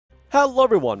Hello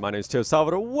everyone, my name is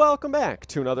Mateo-Tube. Welcome back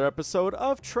to another episode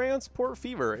of Transport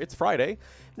Fever. It's Friday.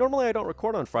 Normally I don't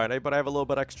record on Friday, but I have a little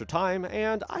bit extra time,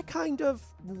 and I kind of,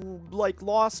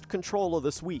 lost control of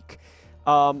this week.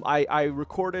 I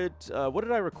recorded, what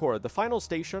did I record? The final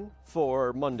station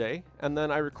for Monday, and then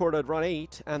I recorded Run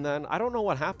 8, and then I don't know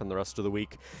what happened the rest of the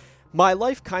week. My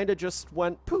life kind of just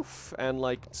went poof, and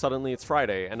suddenly it's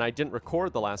Friday, and I didn't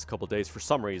record the last couple days for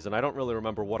some reason. I don't really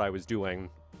remember what I was doing.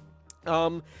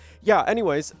 Yeah,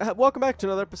 anyways, welcome back to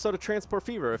another episode of Transport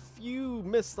Fever. If you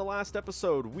missed the last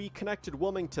episode, we connected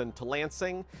Wilmington to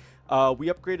Lansing. We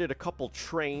upgraded a couple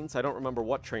trains. I don't remember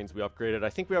what trains we upgraded. I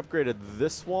think we upgraded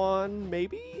this one,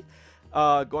 maybe?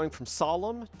 Going from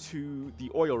Solemn to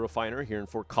the oil refiner here in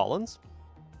Fort Collins.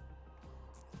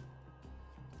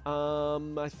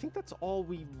 I think that's all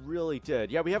we really did.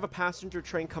 Yeah, we have a passenger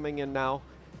train coming in now,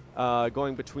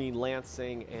 going between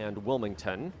Lansing and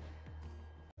Wilmington.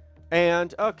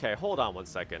 And, okay, hold on one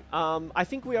second. I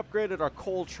think we upgraded our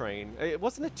coal train.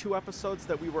 Wasn't it 2 episodes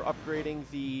that we were upgrading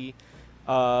the...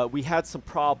 we had some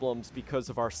problems because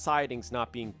of our sidings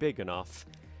not being big enough.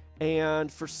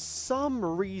 And for some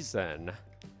reason,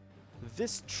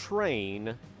 this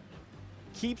train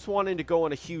keeps wanting to go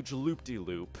on a huge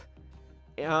loop-de-loop.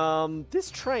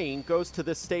 This train goes to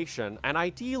this station, and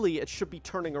ideally it should be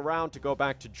turning around to go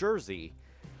back to Jersey.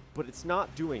 But it's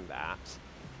not doing that.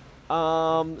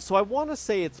 So I want to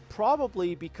say it's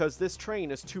probably because this train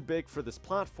is too big for this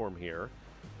platform here.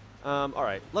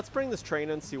 Alright, let's bring this train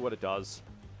in and see what it does.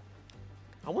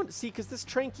 I want to see, because this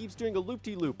train keeps doing a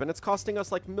loop-de-loop, and it's costing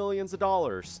us, millions of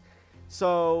dollars.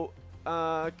 So,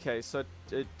 okay, so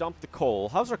it dumped the coal.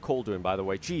 How's our coal doing, by the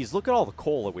way? Geez, look at all the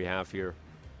coal that we have here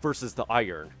versus the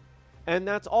iron. And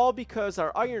that's all because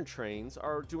our iron trains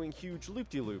are doing huge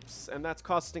loop-de-loops, and that's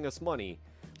costing us money.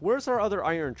 Where's our other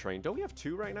iron train? Don't we have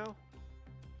 2 right now?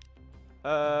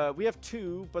 We have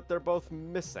 2, but they're both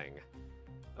missing.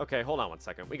 Okay, hold on one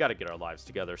second. We gotta get our lives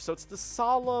together. So it's the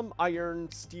Solemn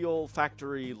Iron Steel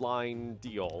Factory line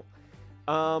deal.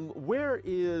 Where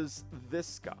is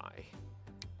this guy?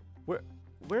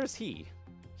 Where is he?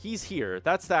 He's here.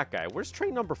 That's that guy. Where's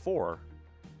train number 4?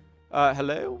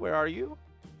 Hello? Where are you?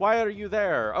 Why are you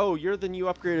there? Oh, you're the new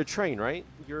upgraded train, right?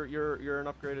 You're an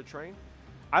upgraded train?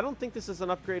 I don't think this is an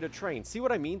upgraded train. See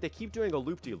what I mean? They keep doing a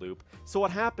loop-de-loop. So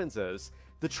what happens is,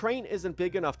 the train isn't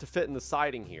big enough to fit in the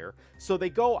siding here. So they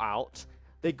go out,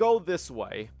 they go this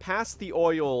way, past the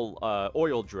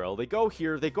oil drill. They go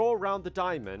here, they go around the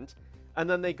diamond, and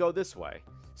then they go this way.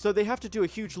 So they have to do a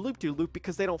huge loop-de-loop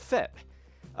because they don't fit.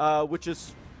 Which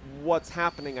is what's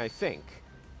happening, I think.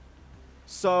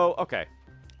 So, okay.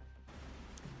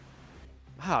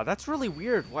 Ah, that's really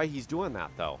weird why he's doing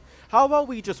that, though. How about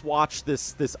we just watch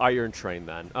this iron train,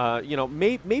 then? You know,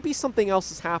 maybe something else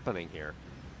is happening here.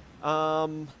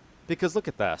 Because look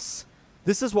at this.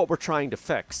 This is what we're trying to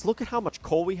fix. Look at how much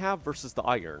coal we have versus the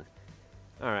iron.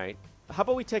 Alright. How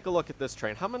about we take a look at this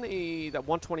train? How many... That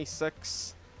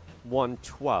 126?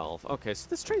 112. Okay, so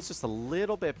this train's just a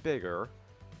little bit bigger.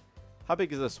 How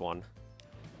big is this one?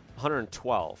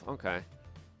 112. Okay.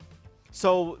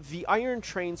 So, the iron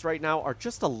trains right now are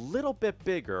just a little bit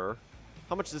bigger.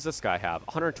 How much does this guy have?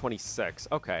 126.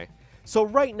 Okay. So,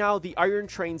 right now, the iron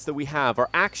trains that we have are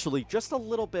actually just a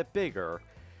little bit bigger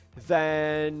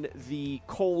than the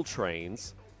coal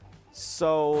trains.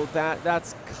 So,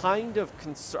 that's kind of...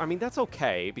 I mean, that's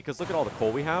okay, because look at all the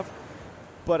coal we have.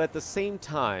 But at the same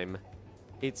time,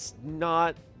 it's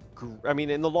not... I mean,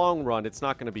 in the long run, it's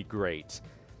not going to be great.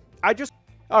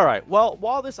 Alright, well,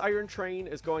 while this iron train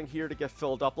is going here to get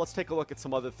filled up, let's take a look at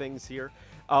some other things here.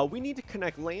 We need to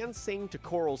connect Lansing to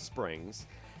Coral Springs.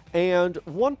 And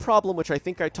one problem, which I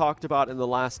think I talked about in the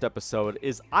last episode,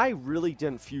 is I really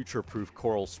didn't future-proof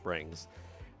Coral Springs.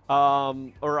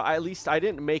 Or at least I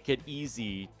didn't make it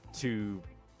easy to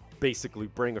basically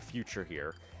bring a future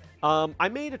here. I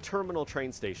made a terminal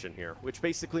train station here, which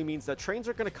basically means that trains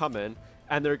are going to come in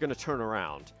and they're going to turn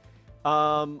around.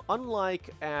 Unlike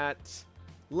at...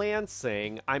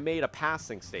 Lansing, I made a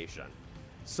passing station.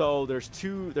 So there's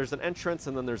an entrance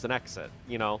and then there's an exit,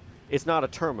 you know. It's not a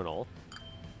terminal.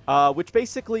 Which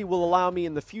basically will allow me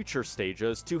in the future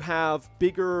stages to have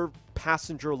bigger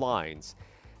passenger lines.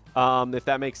 If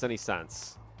that makes any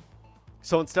sense.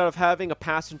 So instead of having a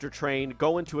passenger train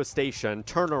go into a station,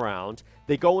 turn around,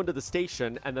 they go into the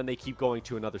station, and then they keep going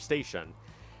to another station.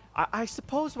 I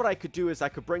suppose what I could do is I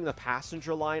could bring the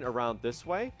passenger line around this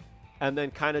way, and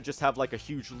then kind of just have a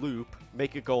huge loop,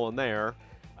 make it go in there,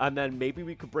 and then maybe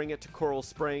we could bring it to Coral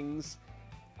Springs.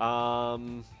 I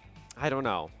don't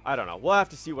know. We'll have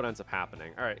to see what ends up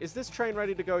happening. All right, is this train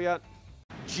ready to go yet?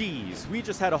 Geez, we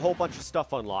just had a whole bunch of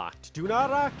stuff unlocked.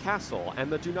 Dunara Castle and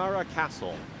the Dunara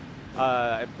Castle.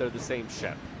 They're the same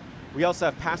ship. We also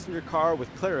have passenger car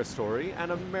with Clara Story and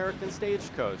American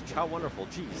Stagecoach. How wonderful.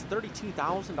 Geez,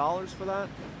 $32,000 for that?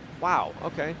 Wow,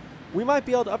 okay. We might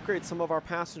be able to upgrade some of our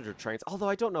passenger trains, although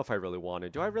I don't know if I really want to.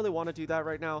 Do I really want to do that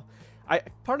right now?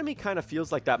 Part of me kind of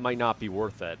feels like that might not be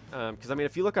worth it. Because, I mean,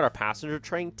 if you look at our passenger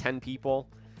train, 10 people,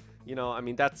 you know, I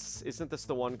mean, isn't this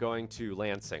the one going to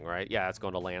Lansing, right? Yeah, it's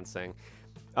going to Lansing.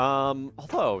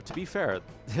 Although, to be fair,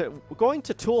 going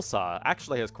to Tulsa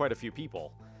actually has quite a few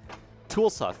people.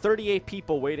 Tulsa, 38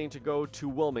 people waiting to go to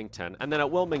Wilmington. And then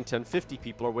at Wilmington, 50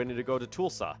 people are waiting to go to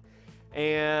Tulsa.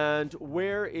 And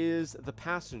where is the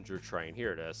passenger train?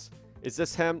 Here it is. Is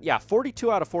this him? Yeah,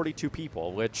 42 out of 42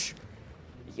 people, which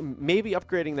maybe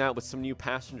upgrading that with some new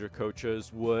passenger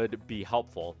coaches would be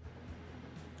helpful.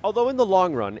 Although in the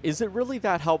long run, is it really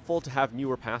that helpful to have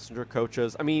newer passenger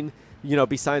coaches? I mean, you know,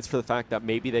 besides for the fact that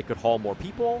maybe they could haul more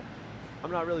people, I'm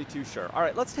not really too sure. All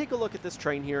right, let's take a look at this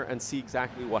train here and see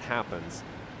exactly what happens.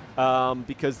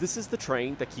 Because this is the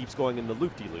train that keeps going in the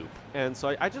loop-de-loop. And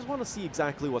so I just want to see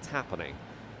exactly what's happening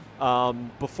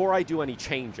before I do any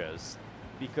changes.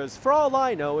 Because for all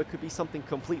I know, it could be something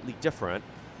completely different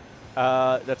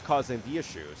that's causing the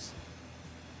issues.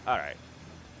 All right.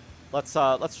 Let's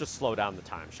just slow down the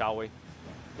time, shall we?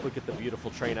 Look at the beautiful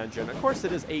train engine. Of course,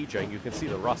 it is aging. You can see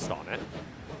the rust on it.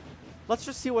 Let's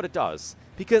just see what it does.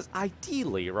 Because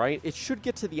ideally, right, it should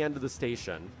get to the end of the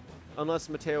station. Unless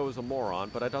Mateo is a moron,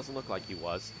 but it doesn't look like he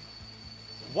was.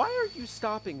 Why are you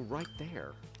stopping right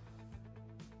there?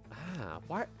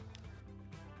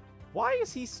 Why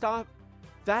is he stop?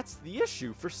 That's the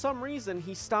issue. For some reason,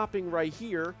 he's stopping right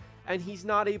here, and he's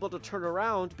not able to turn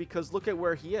around because look at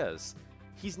where he is.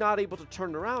 He's not able to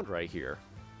turn around right here.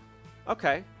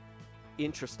 Okay.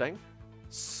 Interesting.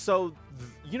 So,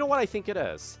 you know what I think it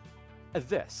is?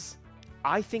 This.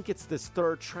 I think it's this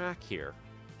third track here.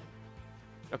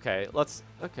 Okay,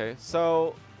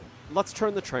 so let's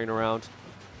turn the train around,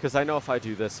 because I know if I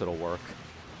do this, it'll work.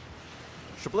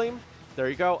 Shableem, there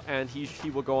you go, and he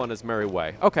will go on his merry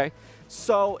way. Okay,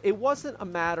 so it wasn't a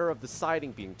matter of the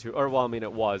siding being too, or well, I mean,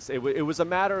 it was. It was a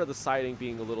matter of the siding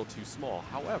being a little too small.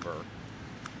 However,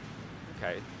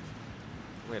 okay,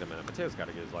 wait a minute, Mateo's got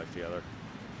to get his life together.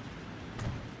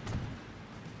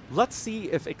 Let's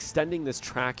see if extending this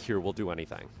track here will do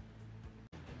anything.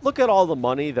 Look at all the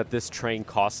money that this train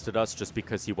costed us just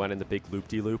because he went in the big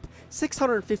loop-de-loop.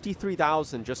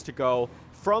 $653,000 just to go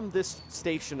from this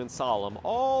station in Solemn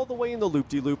all the way in the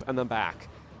loop-de-loop and then back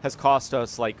has cost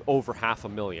us like over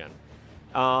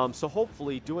 $500,000. So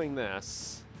hopefully doing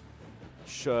this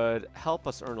should help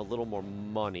us earn a little more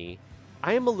money.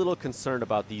 I am a little concerned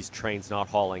about these trains not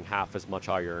hauling half as much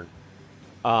iron.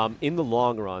 In the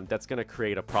long run, that's going to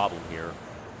create a problem here,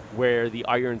 where the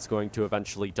iron's going to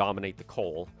eventually dominate the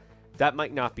coal. That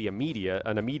might not be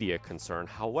an immediate concern.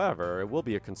 However, it will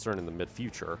be a concern in the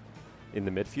mid-future. In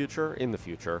the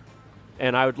future.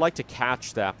 And I would like to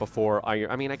catch that before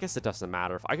iron... I mean, I guess it doesn't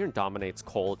matter. If iron dominates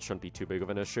coal, it shouldn't be too big of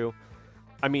an issue.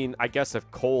 I mean, I guess if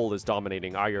coal is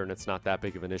dominating iron, it's not that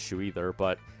big of an issue either.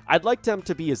 But I'd like them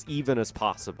to be as even as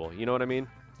possible. You know what I mean?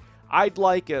 I'd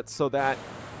like it so that...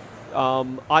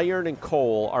 iron and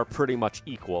coal are pretty much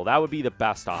equal. That would be the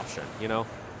best option, you know.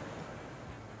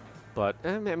 But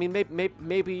I mean,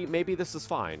 maybe this is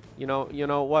fine. You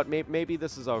know what? Maybe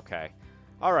this is okay.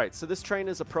 All right. So this train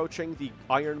is approaching the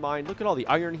iron mine. Look at all the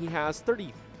iron he has.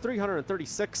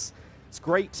 336. It's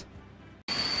great.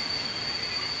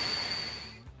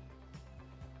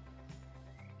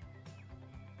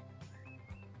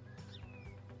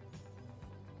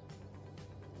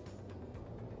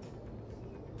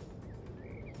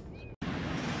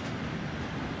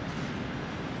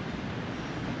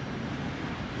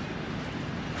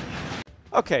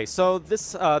 Okay, so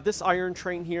this iron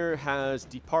train here has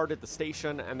departed the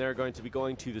station, and they're going to be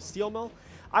going to the steel mill.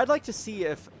 I'd like to see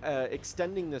if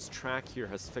extending this track here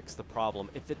has fixed the problem.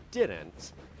 If it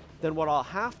didn't, then what I'll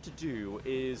have to do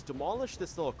is demolish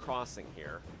this little crossing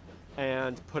here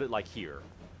and put it like here.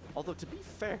 Although, to be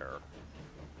fair,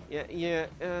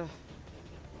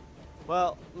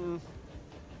 well,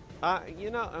 I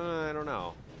don't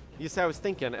know. You see, I was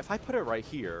thinking, if I put it right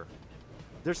here,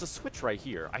 there's a switch right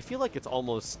here. I feel like it's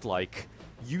almost, like,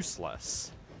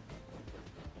 useless.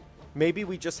 Maybe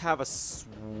we just have a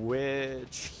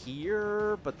switch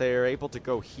here, but they're able to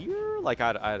go here? Like,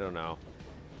 I don't know.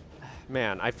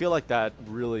 Man, I feel like that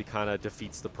really kind of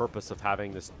defeats the purpose of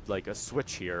having this, like, a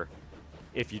switch here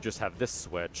if you just have this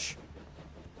switch.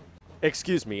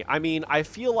 Excuse me. I mean, I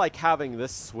feel like having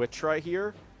this switch right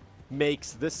here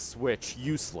makes this switch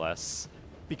useless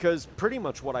Because pretty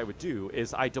much what I would do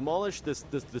is I demolish the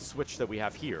switch that we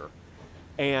have here,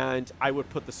 and I would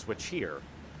put the switch here,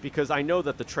 because I know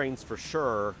that the trains for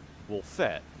sure will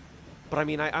fit. But I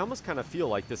mean, I almost kind of feel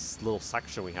like this little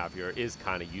section we have here is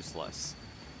kind of useless.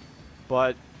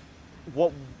 But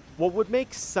what would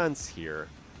make sense here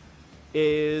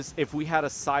is if we had a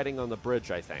siding on the bridge,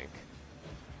 I think.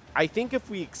 I think if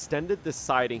we extended this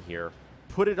siding here,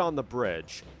 put it on the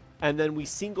bridge, and then we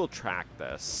single track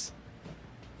this,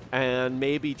 and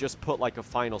maybe just put like a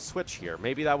final switch here.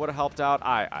 Maybe that would have helped out.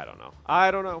 I don't know. I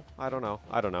don't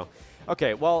know.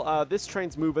 Okay, well, this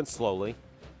train's moving slowly.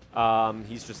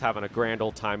 He's just having a grand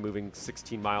old time moving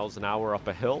 16 miles an hour up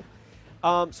a hill.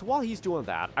 So while he's doing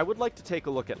that, I would like to take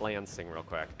a look at Lansing real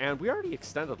quick. And we already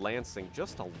extended Lansing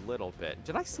just a little bit.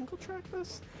 Did I single track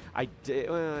this? I did.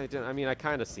 I didn't. I mean, I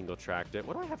kind of single tracked it.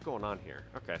 What do I have going on here?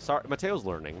 Okay, sorry. Mateo's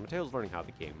learning. Mateo's learning how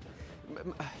the game.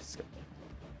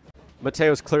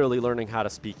 Mateo's clearly learning how to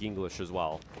speak English as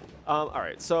well. All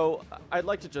right, so I'd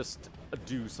like to just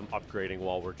do some upgrading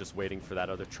while we're just waiting for that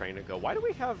other train to go. Why do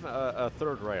we have a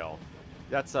third rail?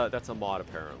 That's a mod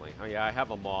apparently. Oh yeah, I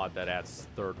have a mod that adds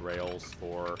third rails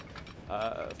for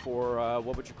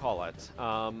what would you call it?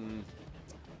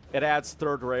 It adds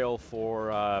third rail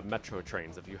for metro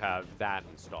trains if you have that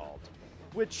installed,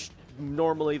 which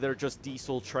normally they're just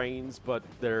diesel trains, but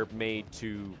they're made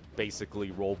to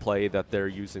basically roleplay that they're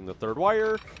using the third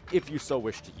wire if you so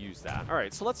wish to use that. All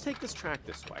right, so let's take this track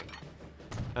this way.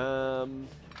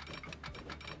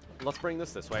 Let's bring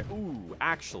this way. Ooh,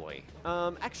 actually,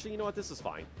 you know what? This is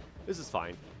fine. This is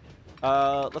fine.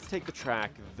 Let's take the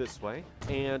track this way,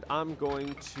 and I'm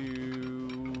going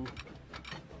to,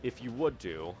 if you would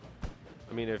do,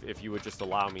 I mean, if you would just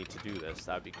allow me to do this,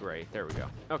 that'd be great. There we go.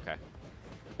 Okay.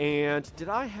 And did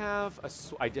I have a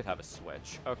I did have a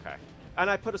switch. Okay. And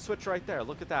I put a switch right there.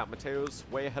 Look at that. Mateo's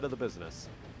way ahead of the business.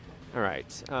 All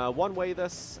right. One way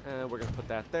this, and we're going to put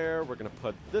that there. We're going to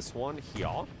put this one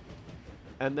here.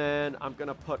 And then I'm going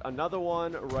to put another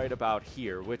one right about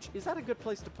here, which, is that a good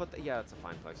place to put that? Yeah, it's a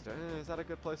fine place to, is that a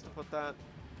good place to put that?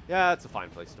 Yeah, it's a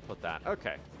fine place to put that.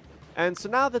 Okay. And so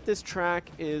now that this track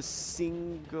is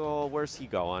single, where's he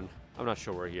going? I'm not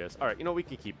sure where he is. All right, you know, we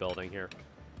can keep building here.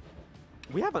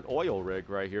 We have an oil rig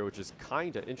right here, which is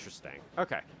kind of interesting.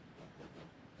 Okay.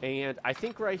 And I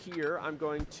think right here, I'm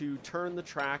going to turn the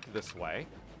track this way.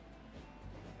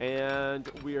 And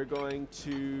we are going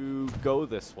to go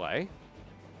this way.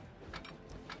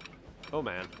 Oh,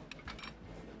 man.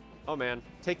 Oh, man.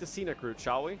 Take the scenic route,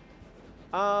 shall we?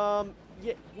 Yeah.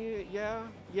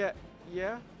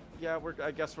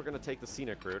 I guess we're going to take the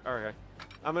scenic route. Okay.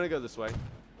 I'm going to go this way.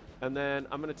 And then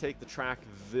I'm going to take the track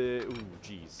ooh,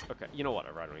 geez. Okay, you know what?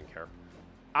 I don't even care.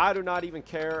 I do not even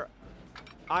care.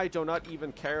 I do not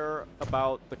even care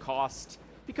about the cost,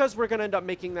 because we're going to end up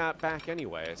making that back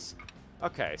anyways.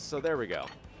 Okay, so there we go.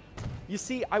 You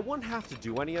see, I wouldn't have to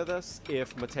do any of this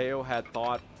if Mateo had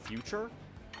thought future.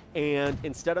 And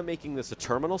instead of making this a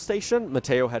terminal station,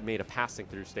 Mateo had made a passing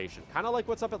through station. Kind of like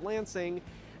what's up at Lansing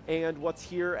and what's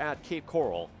here at Cape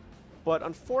Coral. But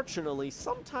unfortunately,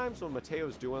 sometimes when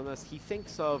Mateo's doing this, he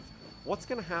thinks of what's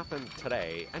going to happen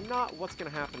today and not what's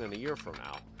going to happen in a year from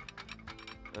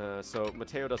now. So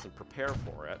Mateo doesn't prepare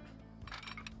for it.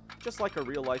 Just like a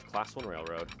real-life Class 1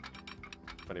 railroad,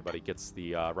 if anybody gets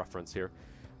the reference here,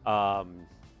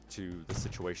 to the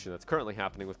situation that's currently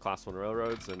happening with Class 1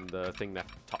 railroads and the thing that,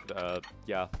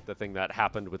 the thing that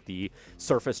happened with the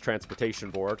Surface Transportation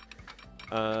Board.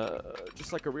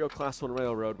 Just like a real Class 1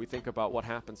 railroad, we think about what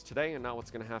happens today and not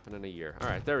what's going to happen in a year. All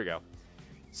right, there we go.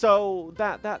 So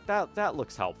that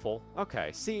looks helpful.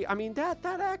 Okay, see, I mean, that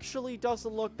actually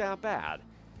doesn't look that bad.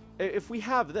 If we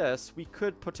have this, we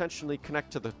could potentially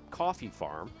connect to the coffee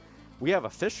farm. We have a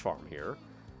fish farm here.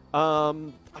 A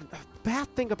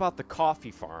bad thing about the coffee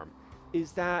farm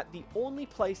is that the only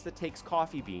place that takes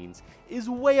coffee beans is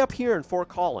way up here in Fort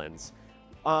Collins.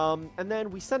 And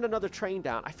then we send another train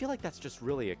down. I feel like that's just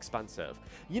really expensive.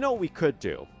 You know what we could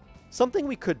do? Something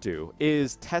we could do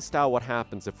is test out what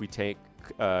happens if we take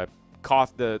the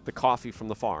coffee from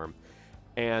the farm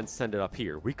and send it up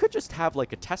here. We could just have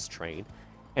like a test train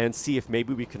and see if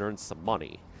maybe we can earn some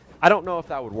money. I don't know if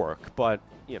that would work, but,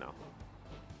 you know.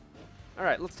 All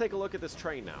right, let's take a look at this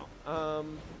train now.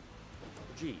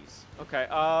 Geez. Okay,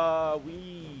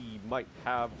 we might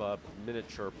have a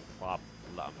miniature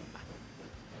problem.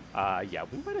 Yeah,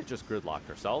 we might have just gridlocked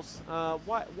ourselves.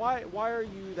 Why are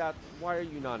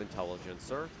you not intelligent,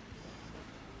 sir?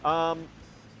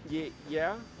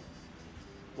 Yeah.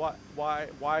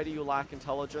 Why do you lack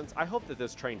intelligence? I hope that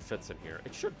this train fits in here.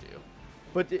 It should do.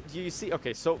 But do you see?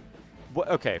 Okay, so,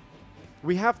 okay,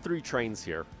 we have 3 trains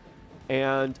here,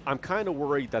 And I'm kind of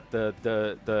worried that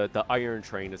the iron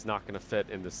train is not going to fit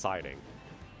in the siding.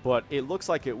 But it looks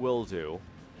like it will do.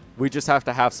 We just have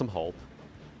to have some hope.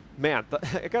 Man,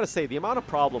 I gotta say, the amount of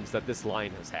problems that this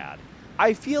line has had.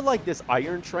 I feel like this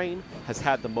iron train has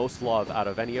had the most love out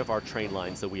of any of our train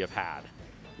lines that we have had.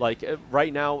 Like,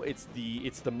 right now, it's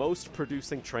the most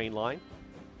producing train line.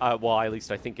 Well, at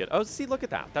least I think it... Oh, see, look at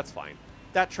that. That's fine.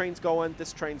 That train's going,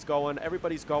 this train's going,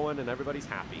 everybody's going, and everybody's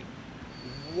happy.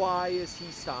 Why is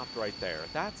he stopped right there?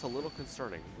 That's a little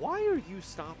concerning. Why are you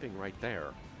stopping right there?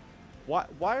 Why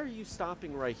are you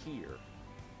stopping right here?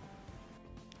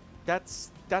 That's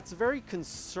very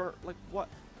concern. Like, what?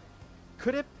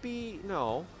 Could it be?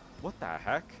 No. What the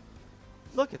heck?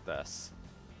 Look at this.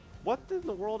 What in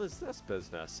the world is this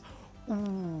business?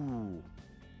 Ooh.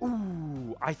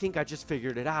 Ooh. I think I just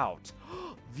figured it out.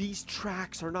 These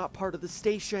tracks are not part of the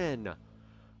station.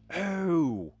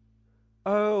 Oh.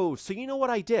 Oh, so you know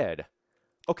what I did?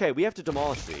 Okay, we have to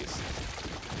demolish these.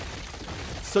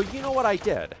 So you know what I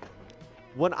did?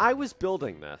 When I was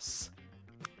building this,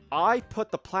 I put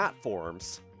the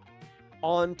platforms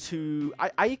onto...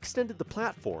 I extended the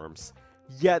platforms,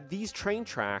 yet these train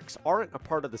tracks aren't a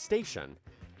part of the station.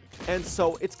 And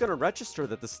so it's going to register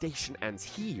that the station ends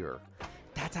here.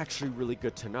 That's actually really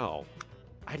good to know.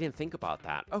 I didn't think about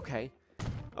that. Okay.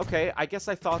 Okay, I guess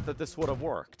I thought that this would have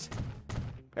worked.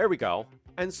 There we go.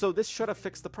 And so this should have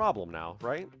fixed the problem now,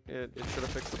 right? It should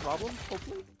have fixed the problem,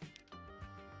 hopefully.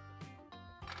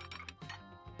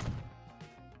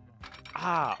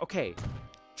 Ah, okay.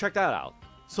 Check that out.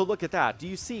 So look at that. Do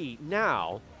you see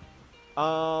now,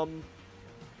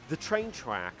 the train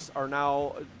tracks are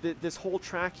now, this whole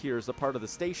track here is a part of the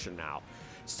station now.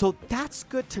 So that's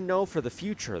good to know for the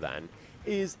future then,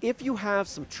 is if you have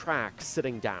some tracks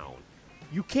sitting down,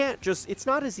 you can't just, it's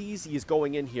not as easy as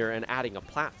going in here and adding a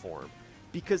platform.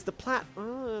 Because the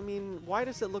I mean, why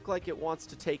does it look like it wants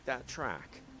to take that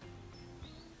track?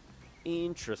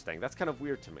 Interesting. That's kind of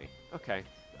weird to me. Okay.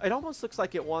 It almost looks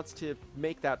like it wants to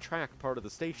make that track part of the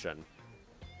station.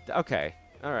 Okay.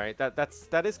 All right.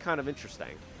 That is kind of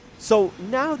interesting. So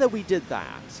now that we did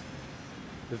that,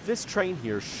 this train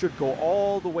here should go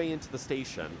all the way into the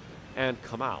station and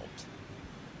come out,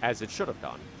 as it should have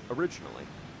done originally.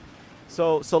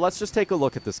 So let's just take a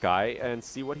look at this guy and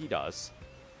see what he does.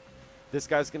 This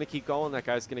guy's going to keep going. That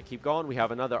guy's going to keep going. We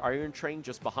have another iron train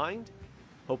just behind.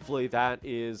 Hopefully that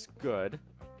is good.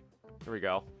 There we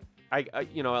go.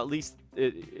 You know, at least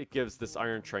it gives this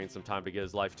iron train some time to get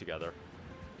his life together.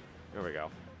 There we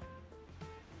go.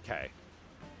 Okay.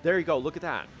 There you go. Look at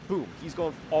that. Boom. He's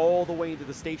going all the way into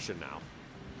the station now.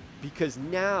 Because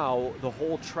now the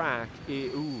whole track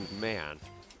is... Ooh, man.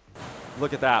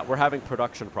 Look at that. We're having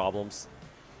production problems.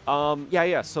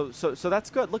 Yeah. So that's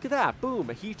good. Look at that. Boom.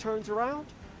 He turns around.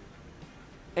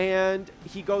 And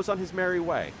he goes on his merry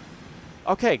way.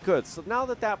 Okay, good. So now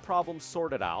that that problem's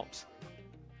sorted out,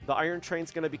 the iron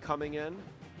train's going to be coming in.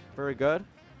 Very good.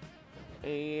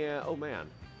 And, oh man.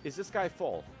 Is this guy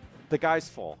full? The guy's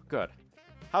full. Good.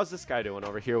 How's this guy doing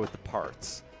over here with the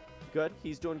parts? Good.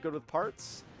 He's doing good with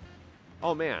parts.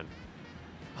 Oh man.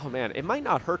 Oh man, it might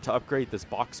not hurt to upgrade this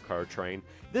boxcar train.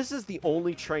 This is the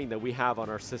only train that we have on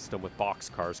our system with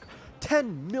boxcars.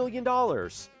 $10 million!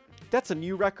 That's a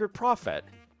new record profit.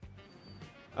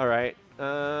 Alright,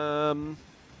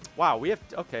 wow, we have,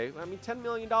 okay, I mean, $10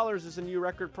 million is a new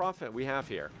record profit we have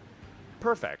here.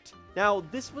 Perfect. Now,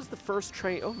 this was the first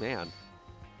train, oh man.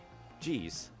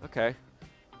 Jeez, okay.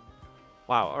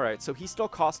 Wow, alright, so he still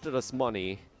costed us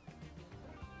money.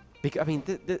 I mean,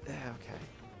 okay.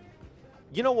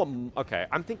 You know what? Okay,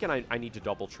 I'm thinking I need to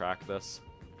double track this.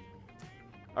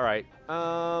 All right.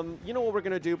 You know what we're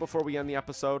gonna do before we end the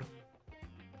episode?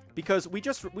 Because we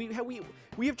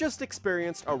have just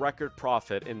experienced a record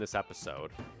profit in this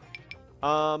episode.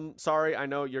 Sorry, I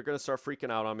know you're gonna start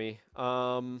freaking out on me.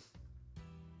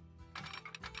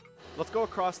 Let's go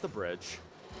across the bridge.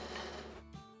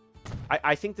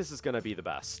 I think this is gonna be the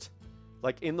best.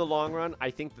 Like in the long run,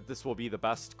 I think that this will be the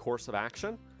best course of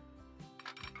action.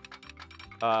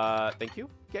 Thank you,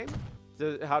 game.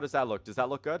 How does that look? Does that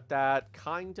look good? That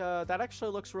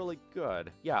actually looks really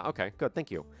good. Yeah, okay, good, thank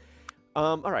you.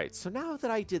 All right, so now that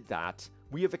I did that,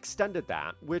 we have extended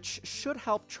that, which should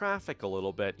help traffic a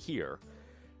little bit here.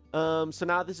 So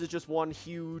now this is just one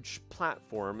huge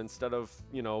platform instead of,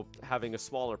 you know, having a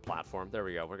smaller platform. There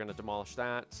we go. We're going to demolish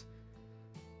that.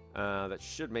 That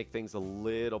should make things a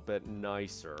little bit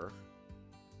nicer.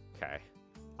 Okay.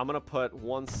 I'm going to put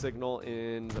one signal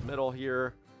in the middle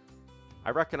here. I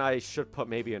reckon I should put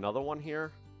maybe another one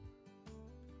here.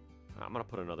 I'm going to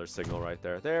put another signal right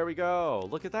there. There we go.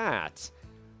 Look at that.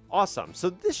 Awesome. So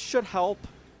this should help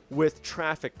with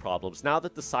traffic problems. Now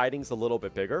that the siding's a little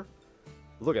bit bigger,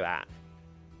 look at that.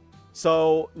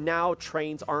 So now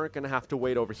trains aren't going to have to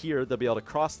wait over here. They'll be able to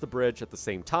cross the bridge at the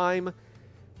same time.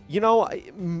 You know,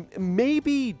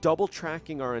 maybe double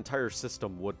tracking our entire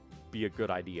system would be a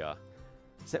good idea.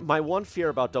 My one fear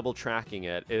about double tracking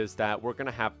it is that we're going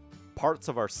to have parts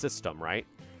of our system, right,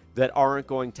 that aren't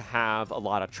going to have a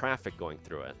lot of traffic going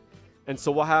through it. And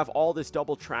so we'll have all this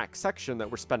double track section that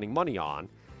we're spending money on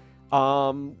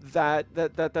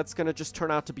that's going to just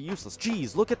turn out to be useless.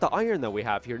 Geez, look at the iron that we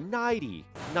have here. 90,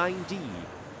 9D.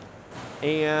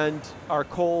 And our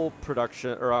coal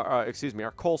production, or excuse me,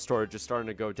 our coal storage is starting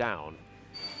to go down.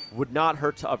 Would not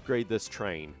hurt to upgrade this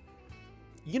train.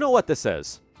 You know what this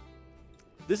is?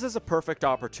 This is a perfect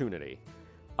opportunity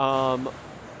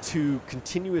to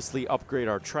continuously upgrade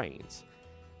our trains.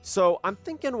 So I'm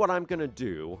thinking what I'm going to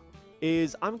do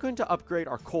is I'm going to upgrade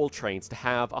our coal trains to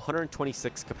have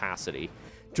 126 capacity,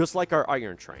 just like our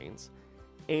iron trains.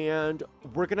 And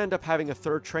we're going to end up having a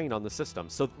third train on the system.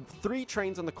 So 3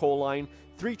 trains on the coal line,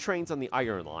 3 trains on the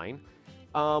iron line.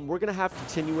 We're going to have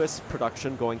continuous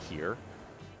production going here.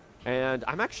 And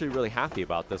I'm actually really happy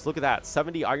about this. Look at that,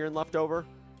 70 iron left over.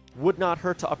 Would not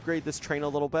hurt to upgrade this train a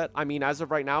little bit. I mean, as of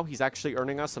right now, he's actually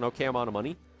earning us an okay amount of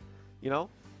money. You know?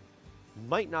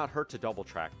 Might not hurt to double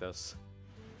track this.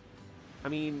 I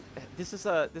mean, this is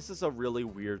a really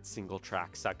weird single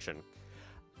track section.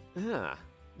 Yeah.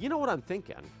 You know what I'm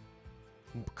thinking?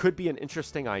 Could be an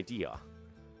interesting idea.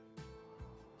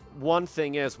 One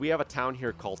thing is, we have a town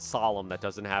here called Solemn that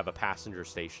doesn't have a passenger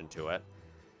station to it.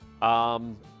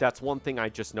 That's one thing I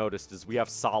just noticed is we have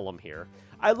Solemn here.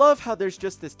 I love how there's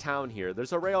just this town here.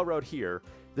 There's a railroad here.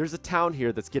 There's a town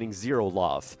here that's getting 0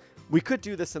 love. We could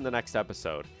do this in the next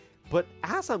episode. But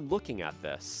as I'm looking at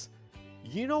this,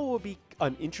 you know what would be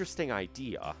an interesting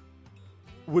idea?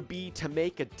 Would be to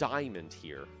make a diamond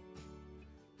here.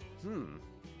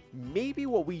 Maybe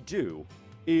what we do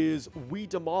is we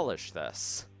demolish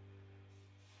this.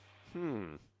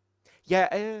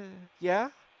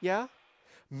 Yeah.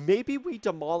 Maybe we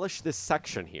demolish this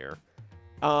section here.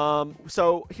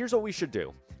 So here's what we should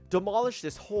do. Demolish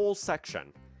this whole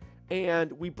section.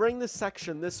 And we bring this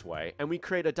section this way, and we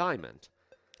create a diamond.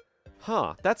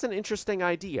 Huh, that's an interesting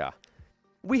idea.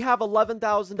 We have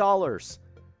 $11,000.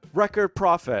 Record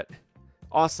profit.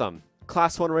 Awesome.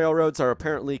 Class 1 railroads are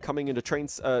apparently coming into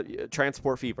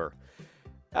transport fever.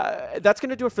 That's going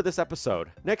to do it for this episode.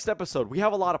 Next episode, we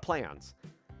have a lot of plans.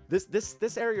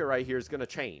 This area right here is going to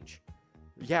change.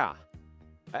 Yeah.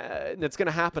 And it's going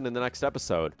to happen in the next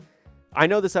episode. I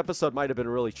know this episode might have been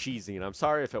really cheesy, and I'm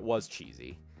sorry if it was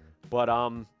cheesy. But,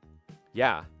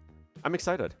 yeah. I'm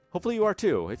excited. Hopefully you are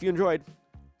too. If you enjoyed,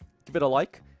 give it a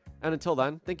like. And until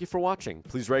then, thank you for watching.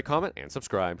 Please rate, comment, and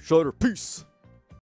subscribe. Later. Peace.